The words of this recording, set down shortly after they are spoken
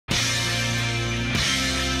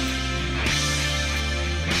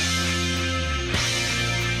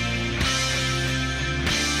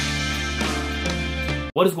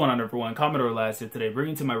What is going on, everyone? Commodore Laz here today,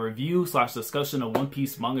 bringing to my review / discussion of One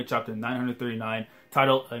Piece manga chapter 939,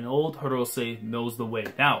 titled An Old Hirose Knows the Way.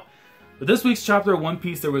 Now, with this week's chapter of One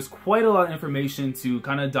Piece, there was quite a lot of information to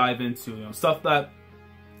kind of dive into, stuff that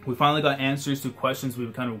we finally got answers to questions we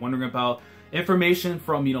were kind of wondering about, information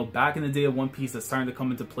from, back in the day of One Piece that's starting to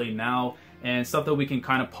come into play now, and stuff that we can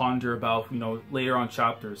kind of ponder about, later on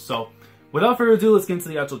chapters. So, without further ado, let's get into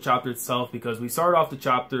the actual chapter itself, because we started off the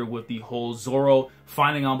chapter with the whole Zoro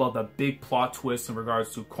finding out about the big plot twist in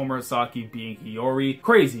regards to Komurasaki being Hiyori.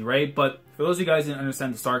 Crazy, right? But for those of you guys who didn't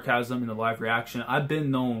understand the sarcasm in the live reaction, I've been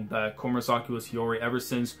known that Komurasaki was Hiyori ever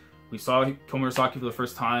since we saw Komurasaki for the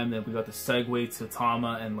first time. Then we got the segue to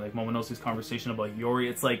Tama and like Momonosuke's conversation about Hiyori.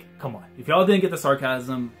 It's like, come on. If y'all didn't get the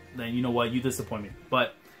sarcasm, then you know what? You disappoint me.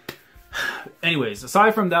 But anyways,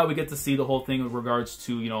 aside from that, we get to see the whole thing with regards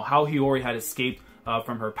to, how Hiyori had escaped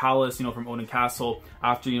from her palace, from Oden Castle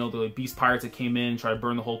after, the beast pirates that came in, tried to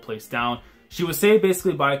burn the whole place down. She was saved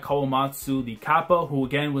basically by Kawamatsu, the Kappa, who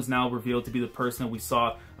again was now revealed to be the person that we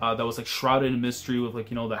saw that was like shrouded in mystery with like,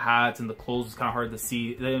 the hats and the clothes was kind of hard to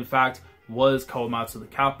see. That in fact was Kawamatsu the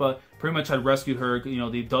Kappa. Pretty much had rescued her.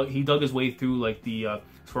 He dug his way through like the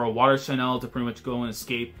for a water channel to pretty much go and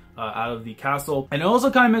escape out of the castle. And it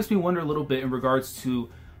also kind of makes me wonder a little bit in regards to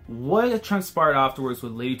what transpired afterwards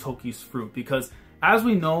with Lady Toki's fruit, because as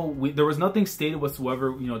we know, there was nothing stated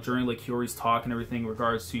whatsoever, during like Hiyori's talk and everything in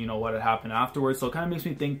regards to, what had happened afterwards. So it kind of makes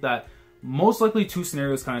me think that most likely two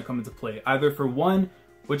scenarios kind of come into play. Either for one,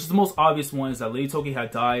 which is the most obvious one, is that Lady Toki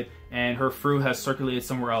had died and her fruit has circulated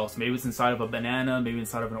somewhere else. Maybe it's inside of a banana, maybe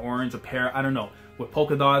inside of an orange, a pear, I don't know, with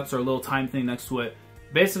polka dots or a little time thing next to it.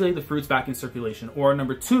 Basically, the fruit's back in circulation. Or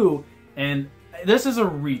number two, and this is a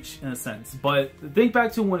reach in a sense, but think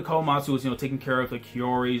back to when Kawamatsu was, taking care of like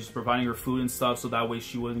Hiyori, just providing her food and stuff so that way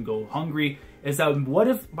she wouldn't go hungry. Is that what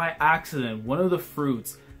if by accident one of the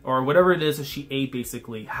fruits or whatever it is that she ate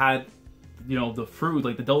basically had, the fruit,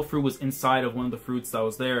 like the devil fruit was inside of one of the fruits that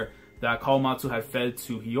was there that Kawamatsu had fed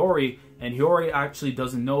to Hiyori, and Hiyori actually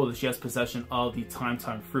doesn't know that she has possession of the time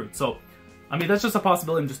fruit. So I mean, that's just a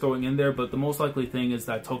possibility I'm just throwing in there, but the most likely thing is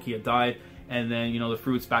that Toki had died, and then, the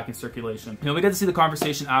fruit's back in circulation. We get to see the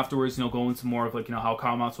conversation afterwards, go into more of like, how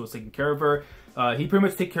Kawamatsu was taking care of her. He pretty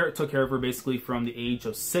much took care of her basically from the age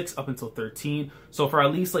of 6 up until 13. So for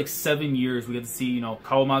at least like 7 years, we get to see,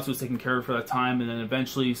 Kawamatsu was taking care of her for that time, and then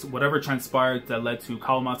eventually whatever transpired that led to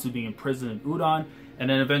Kawamatsu being in prison in Udon, and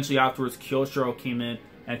then eventually afterwards Kyoshiro came in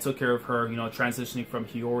and took care of her, transitioning from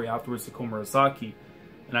Hiyori afterwards to Komurasaki.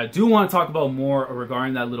 And I do want to talk about more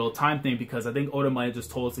regarding that little time thing, because I think Oda might have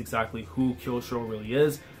just told us exactly who Kyoshiro really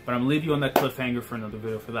is. But I'm going to leave you on that cliffhanger for another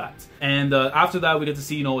video for that. And after that, we get to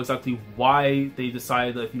see, exactly why they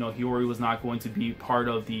decided that, Hiyori was not going to be part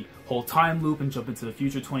of the whole time loop and jump into the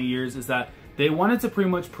future 20 years, is that they wanted to pretty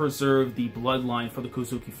much preserve the bloodline for the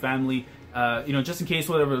Kozuki family. Just in case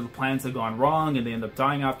whatever the plans had gone wrong and they end up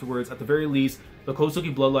dying afterwards, at the very least, the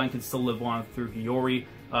Kozuki bloodline can still live on through Hiyori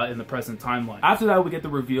in the present timeline. After that, we get the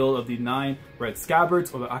reveal of the 9 red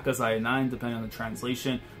scabbards, or the Akazaya 9, depending on the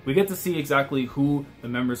translation. We get to see exactly who the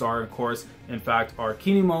members are, of course. In fact, are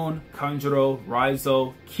Kinemon, Kanjuro,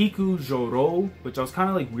 Raizo, Kiku, Joro, which I was kind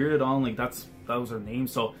of like weirded on, like that was her name,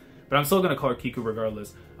 so, but I'm still gonna call her Kiku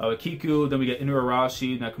regardless. Kiku, then we get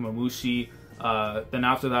Inuarashi, Nekomamushi, then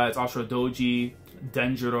after that it's Ashura Doji,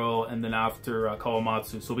 Denjiro, and then after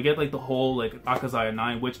Kawamatsu. So we get like the whole like Akazaya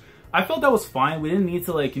 9, which I felt that was fine. We didn't need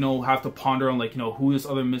to like, have to ponder on like, who this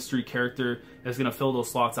other mystery character is going to fill those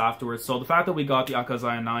slots afterwards. So the fact that we got the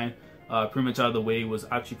Akazaya 9 pretty much out of the way was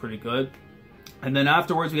actually pretty good. And then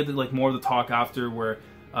afterwards we get to like more of the talk after where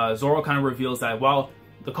Zoro kind of reveals that, well,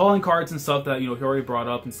 the calling cards and stuff that, Hiyori brought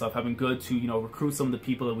up and stuff have been good to, recruit some of the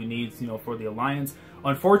people that we need, for the alliance.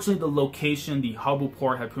 Unfortunately, the location, the Habu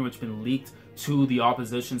port, had pretty much been leaked to the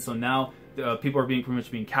opposition. So now people are pretty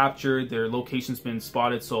much being captured. Their location's been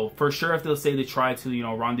spotted. So for sure, if they'll say they try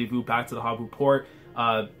to, rendezvous back to the Habu port,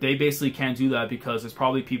 they basically can't do that because there's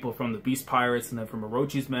probably people from the Beast Pirates and then from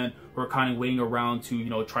Orochi's men who are kind of waiting around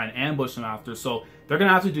to, try and ambush them after. So they're going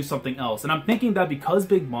to have to do something else. And I'm thinking that because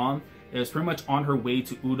Big Mom is pretty much on her way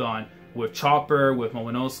to Udon with Chopper, with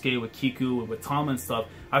Momonosuke, with Kiku, with Tama and stuff,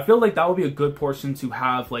 I feel like that would be a good portion to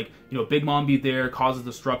have, like, Big Mom be there, cause a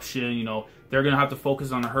disruption, they're going to have to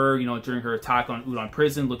focus on her, during her attack on Udon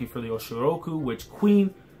Prison, looking for the Oshiroku, which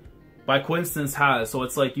Queen, by coincidence, has. So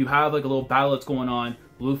it's like you have, like, a little battle that's going on.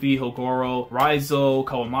 Luffy, Hyogoro, Raizo,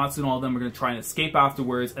 Kawamatsu, and all of them are going to try and escape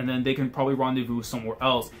afterwards, and then they can probably rendezvous somewhere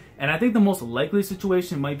else. And I think the most likely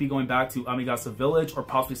situation might be going back to Amigasa Village, or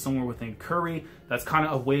possibly somewhere within Curry that's kind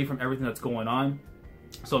of away from everything that's going on.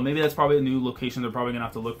 So maybe that's probably a new location they're probably gonna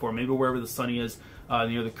have to look for. Maybe wherever the Sunny is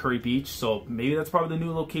near the Curry Beach. So maybe that's probably the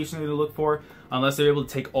new location they're gonna look for, unless they're able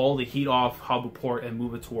to take all the heat off Habu Port and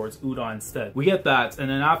move it towards Udon instead. We get that, and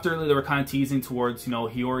then after they were kind of teasing towards, you know,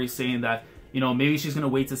 Hiyori saying that, you know, maybe she's gonna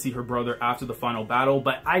wait to see her brother after the final battle,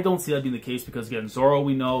 but I don't see that being the case because again, Zoro,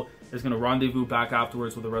 we know, is gonna rendezvous back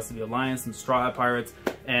afterwards with the rest of the Alliance and Straw Hat Pirates,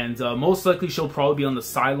 and most likely she'll probably be on the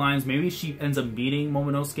sidelines. Maybe she ends up meeting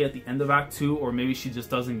Momonosuke at the end of Act 2, or maybe she just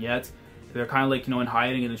doesn't yet. They're kind of like, you know, in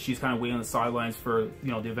hiding, and then she's kind of waiting on the sidelines for,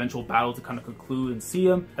 you know, the eventual battle to kind of conclude and see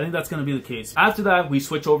him. I think that's going to be the case. After that, we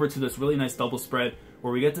switch over to this really nice double spread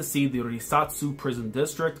where we get to see the Risatsu Prison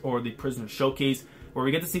District, or the Prisoner Showcase, where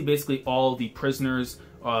we get to see basically all the prisoners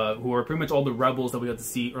who are pretty much all the rebels that we got to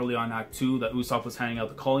see early on in Act 2 that Usopp was handing out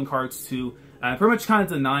the calling cards to, and pretty much kind of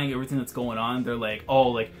denying everything that's going on. They're like, oh,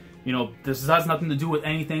 like, you know, this has nothing to do with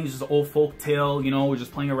anything. It's just an old folk tale. You know, we're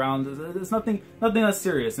just playing around. It's nothing that's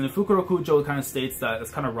serious. And then Fukuro Kujo kind of states that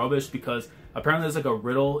it's kind of rubbish because apparently there's like a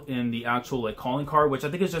riddle in the actual like calling card, which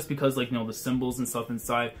I think is just because like, you know, the symbols and stuff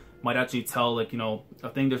inside might actually tell like, you know, a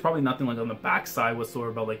thing. There's probably nothing like on the back side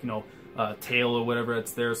whatsoever about like, you know, tail or whatever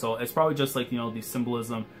that's there. So it's probably just like, you know, the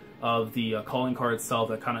symbolism of the calling card itself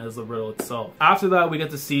that kind of is the riddle itself. After that, we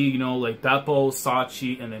get to see, you know, like Beppo,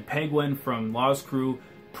 Sachi, and then Penguin from Law's crew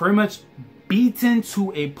pretty much beaten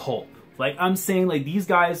to a pulp. Like, I'm saying, like, these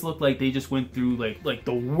guys look like they just went through like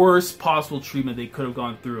the worst possible treatment they could have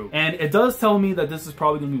gone through. And it does tell me that this is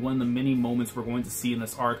probably going to be one of the many moments we're going to see in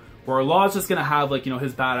this arc where Law's just going to have, like, you know,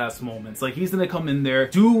 his badass moments. Like, he's going to come in there,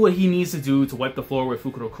 do what he needs to do to wipe the floor with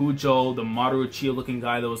Fukuro Kujo, the Maru Uchiha looking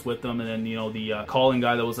guy that was with them, and then, you know, the calling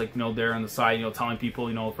guy that was, like, you know, there on the side, you know, telling people,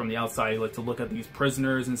 you know, from the outside, like, to look at these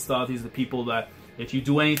prisoners and stuff. These are the people that, if you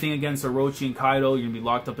do anything against Orochi and Kaido, you're going to be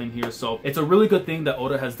locked up in here. So it's a really good thing that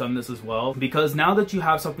Oda has done this as well, because now that you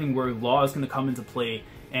have something where Law is going to come into play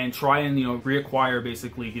and try and, you know, reacquire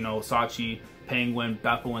basically, you know, Sachi, Penguin,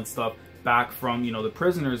 Beppo and stuff back from, you know, the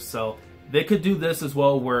prisoners' cell, they could do this as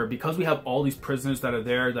well, where because we have all these prisoners that are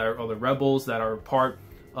there, that are the rebels, that are part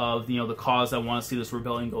of, you know, the cause that want to see this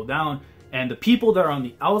rebellion go down, and the people that are on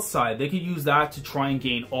the outside, they could use that to try and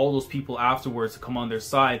gain all those people afterwards to come on their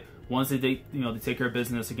side once they you know, they take care of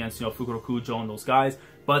business against, you know, Fukuro Kujo and those guys.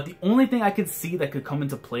 But the only thing I could see that could come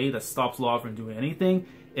into play that stops Law from doing anything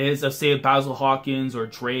is, let's say, if Basil Hawkins or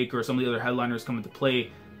Drake or some of the other headliners come into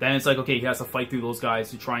play, then it's like, okay, he has to fight through those guys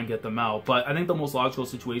to try and get them out. But I think the most logical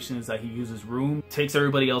situation is that he uses room, takes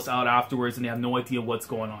everybody else out afterwards, and they have no idea what's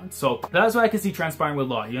going on. So that's what I can see transpiring with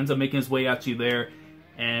Law. He ends up making his way actually there,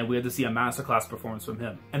 and we get to see a masterclass performance from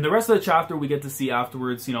him. And the rest of the chapter, we get to see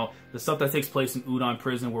afterwards, you know, the stuff that takes place in Udon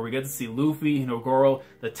Prison, where we get to see Luffy and Hyogoro,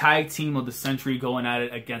 the tag team of the century, going at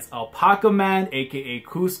it against Alpaca Man, aka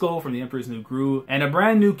Cusco from the Emperor's New Groove, and a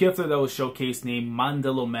brand new gifter that was showcased named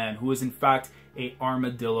Mandillo Man, who is in fact a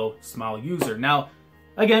Armadillo Smile user. Now,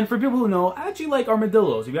 again, for people who know, I actually like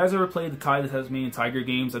armadillos. If you guys ever played the Kai the Tasmanian Tiger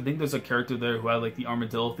games, I think there's a character there who had like the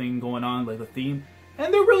armadillo thing going on, like the theme,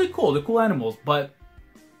 and they're really cool. They're cool animals, but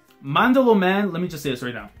Mandillo Man, let me just say this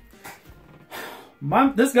right now.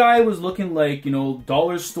 This guy was looking like, you know,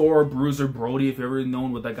 Dollar Store Bruiser Brody, if you've ever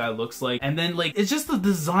known what that guy looks like. And then, like, it's just the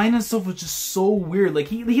design and stuff was just so weird. Like,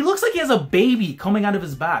 he looks like he has a baby coming out of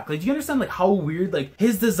his back. Like, do you understand, like, how weird? Like,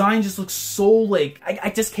 his design just looks so, like,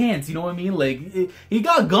 I just can't, you know what I mean? Like, he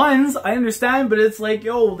got guns, I understand, but it's like,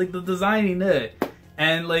 yo, like, the design ain't it.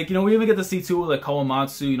 And, like, you know, we even get to see, too, like,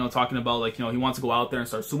 Kawamatsu, you know, talking about, like, you know, he wants to go out there and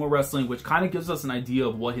start sumo wrestling, which kind of gives us an idea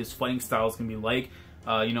of what his fighting style is going to be like.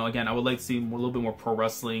 You know, again, I would like to see a little bit more pro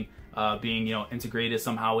wrestling being, you know, integrated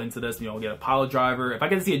somehow into this. You know, get a pile driver. If I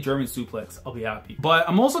get to see a German suplex, I'll be happy. But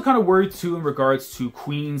I'm also kind of worried, too, in regards to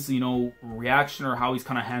Queen's, you know, reaction or how he's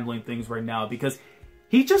kind of handling things right now, because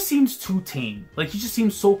he just seems too tame. Like, he just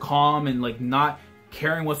seems so calm and, like, not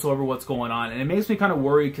caring whatsoever what's going on. And it makes me kind of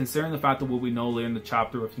worried, considering the fact that what we know later in the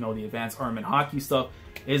chapter with, you know, the Advanced Armament Haki stuff,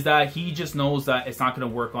 is that he just knows that it's not going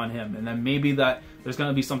to work on him. And then maybe that there's going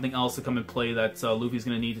to be something else to come in play that Luffy's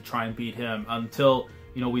going to need to try and beat him until,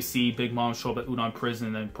 you know, we see Big Mom show up at Udon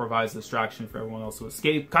Prison and provides distraction for everyone else to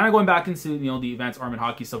escape. Kind of going back into, you know, the Advanced Armament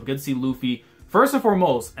Haki stuff, we get to see Luffy first and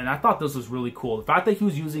foremost, and I thought this was really cool. The fact that he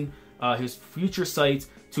was using his future sight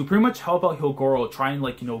to pretty much help out Hyogoro, try and,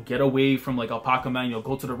 like, you know, get away from, like, Alpaca Man, you know,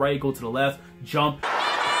 go to the right, go to the left, jump.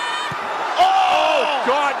 Oh,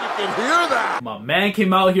 God, you can hear that! My man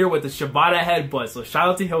came out here with the Shibata headbutt, so shout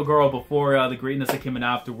out to Hyogoro before the greatness that came in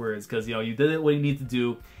afterwards, because, you know, you did it what you need to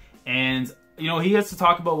do, and, you know, he gets to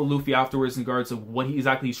talk about with Luffy afterwards in regards to what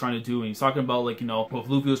exactly he's trying to do, and he's talking about, like, you know, what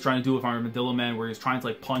Luffy was trying to do with Armadillo Man, where he's trying to,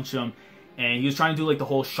 like, punch him, and he was trying to do like the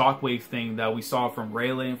whole shockwave thing that we saw from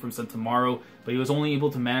Rayleigh and from Sentomaru, but he was only able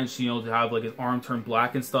to manage, you know, to have like his arm turn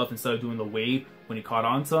black and stuff instead of doing the wave when he caught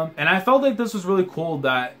on to him. And I felt like this was really cool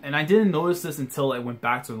that, and I didn't notice this until I went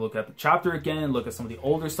back to look at the chapter again, look at some of the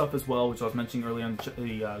older stuff as well, which I was mentioning earlier in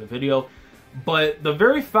the video. But the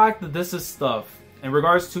very fact that this is stuff in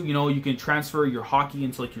regards to, you know, you can transfer your Haki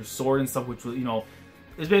into like your sword and stuff, which, you know,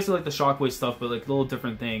 is basically like the shockwave stuff, but like a little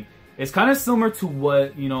different thing. It's kind of similar to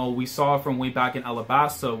what, you know, we saw from way back in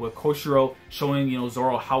Alabasta with Koshiro showing, you know,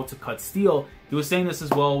 Zoro how to cut steel. He was saying this as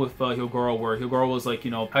well with Hyogoro, where Hyogoro was like,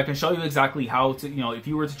 you know, I can show you exactly how to, you know, if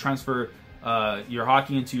you were to transfer your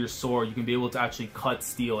Haki into your sword, you can be able to actually cut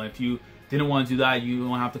steel. And if you didn't want to do that, you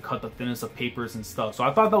don't have to cut the thinnest of papers and stuff. So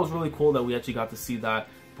I thought that was really cool that we actually got to see that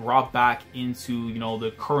brought back into, you know,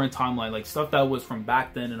 the current timeline. Like stuff that was from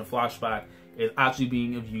back then in a flashback is actually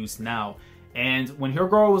being used now. And when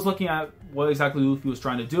Hyogoro was looking at what exactly Luffy was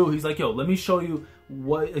trying to do, he's like, yo, let me show you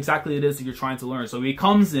what exactly it is that you're trying to learn. So he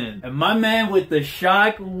comes in, and my man with the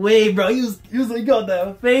shock wave, bro, he was like, got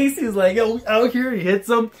that face. He's like, yo, out here, he hits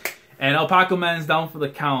him. And Alpaca Man's down for the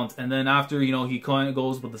count. And then after, you know, he kind of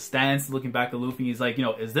goes with the stance, looking back at Luffy, he's like, you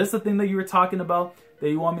know, is this the thing that you were talking about that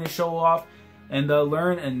you want me to show off and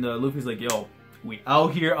learn? And Luffy's like, yo, we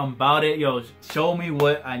out here, I'm about it. Yo, show me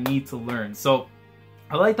what I need to learn. So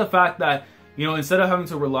I like the fact that, you know, instead of having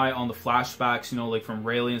to rely on the flashbacks, you know, like from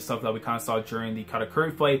Rayleigh and stuff that we kind of saw during the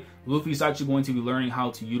Katakuri fight, Luffy's actually going to be learning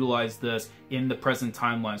how to utilize this in the present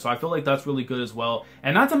timeline. So I feel like that's really good as well.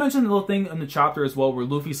 And not to mention the little thing in the chapter as well, where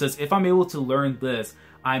Luffy says, if I'm able to learn this,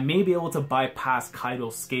 I may be able to bypass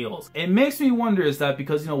Kaido's scales. It makes me wonder, is that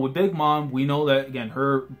because, you know, with Big Mom, we know that, again,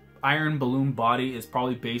 her iron balloon body is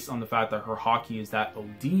probably based on the fact that her Haki is that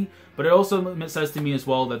OD, but it also says to me as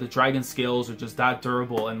well that the dragon scales are just that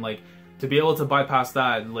durable, and like, to be able to bypass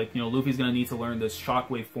that, like, you know, Luffy's going to need to learn this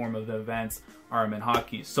shockwave form of the Advanced Armament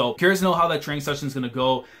Haki. So, curious to know how that training session is going to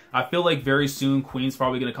go. I feel like very soon, Queen's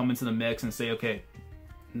probably going to come into the mix and say, okay,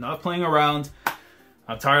 I'm not playing around.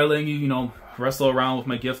 I'm tired of letting you, you know, wrestle around with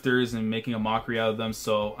my gifters and making a mockery out of them.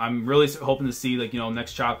 So, I'm really hoping to see, like, you know,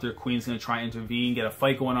 next chapter, Queen's going to try and intervene, get a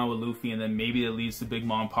fight going on with Luffy, and then maybe it leads to Big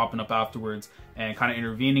Mom popping up afterwards and kind of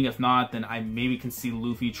intervening. If not, then I maybe can see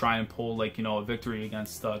Luffy try and pull, like, you know, a victory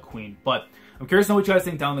against Queen. But I'm curious to know what you guys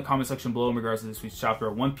think down in the comment section below in regards to this week's chapter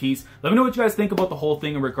of One Piece. Let me know what you guys think about the whole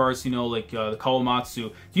thing in regards to, you know, like the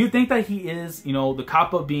Kawamatsu. Do you think that he is, you know, the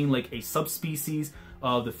Kappa being like a subspecies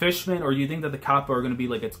of the fishmen, or do you think that the Kappa are going to be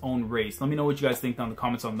like its own race? Let me know what you guys think down in the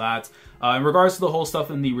comments on that. In regards to the whole stuff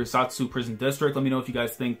in the Risatsu prison district, let me know if you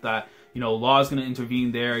guys think that, you know, Law is going to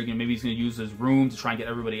intervene there. You know, maybe he's going to use his room to try and get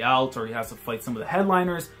everybody out, or he has to fight some of the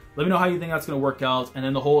headliners. Let me know how you think that's going to work out. And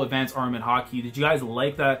then the whole Advanced Armament Haki. Did you guys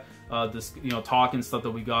like that, this, you know, talk and stuff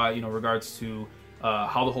that we got, you know, regards to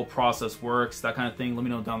how the whole process works, that kind of thing? Let me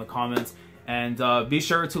know down in the comments. And be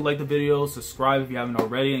sure to like the video, subscribe if you haven't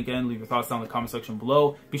already, and again, leave your thoughts down in the comment section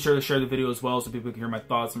below. Be sure to share the video as well so people can hear my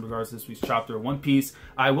thoughts in regards to this week's chapter of One Piece.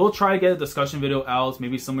 I will try to get a discussion video out,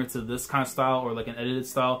 maybe similar to this kind of style or like an edited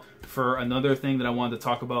style, for another thing that I wanted to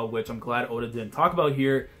talk about, which I'm glad Oda didn't talk about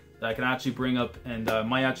here, that I can actually bring up and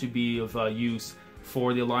might actually be of use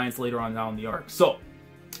for the Alliance later on down the arc. So,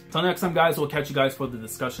 until next time, guys, we'll catch you guys for the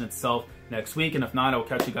discussion itself next week, and if not, I will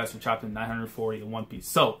catch you guys for chapter 940 of One Piece.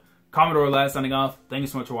 So, Commodore Lad signing off. Thank you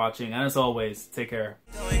so much for watching, and as always, take care.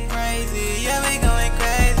 Going crazy, yeah, we going crazy.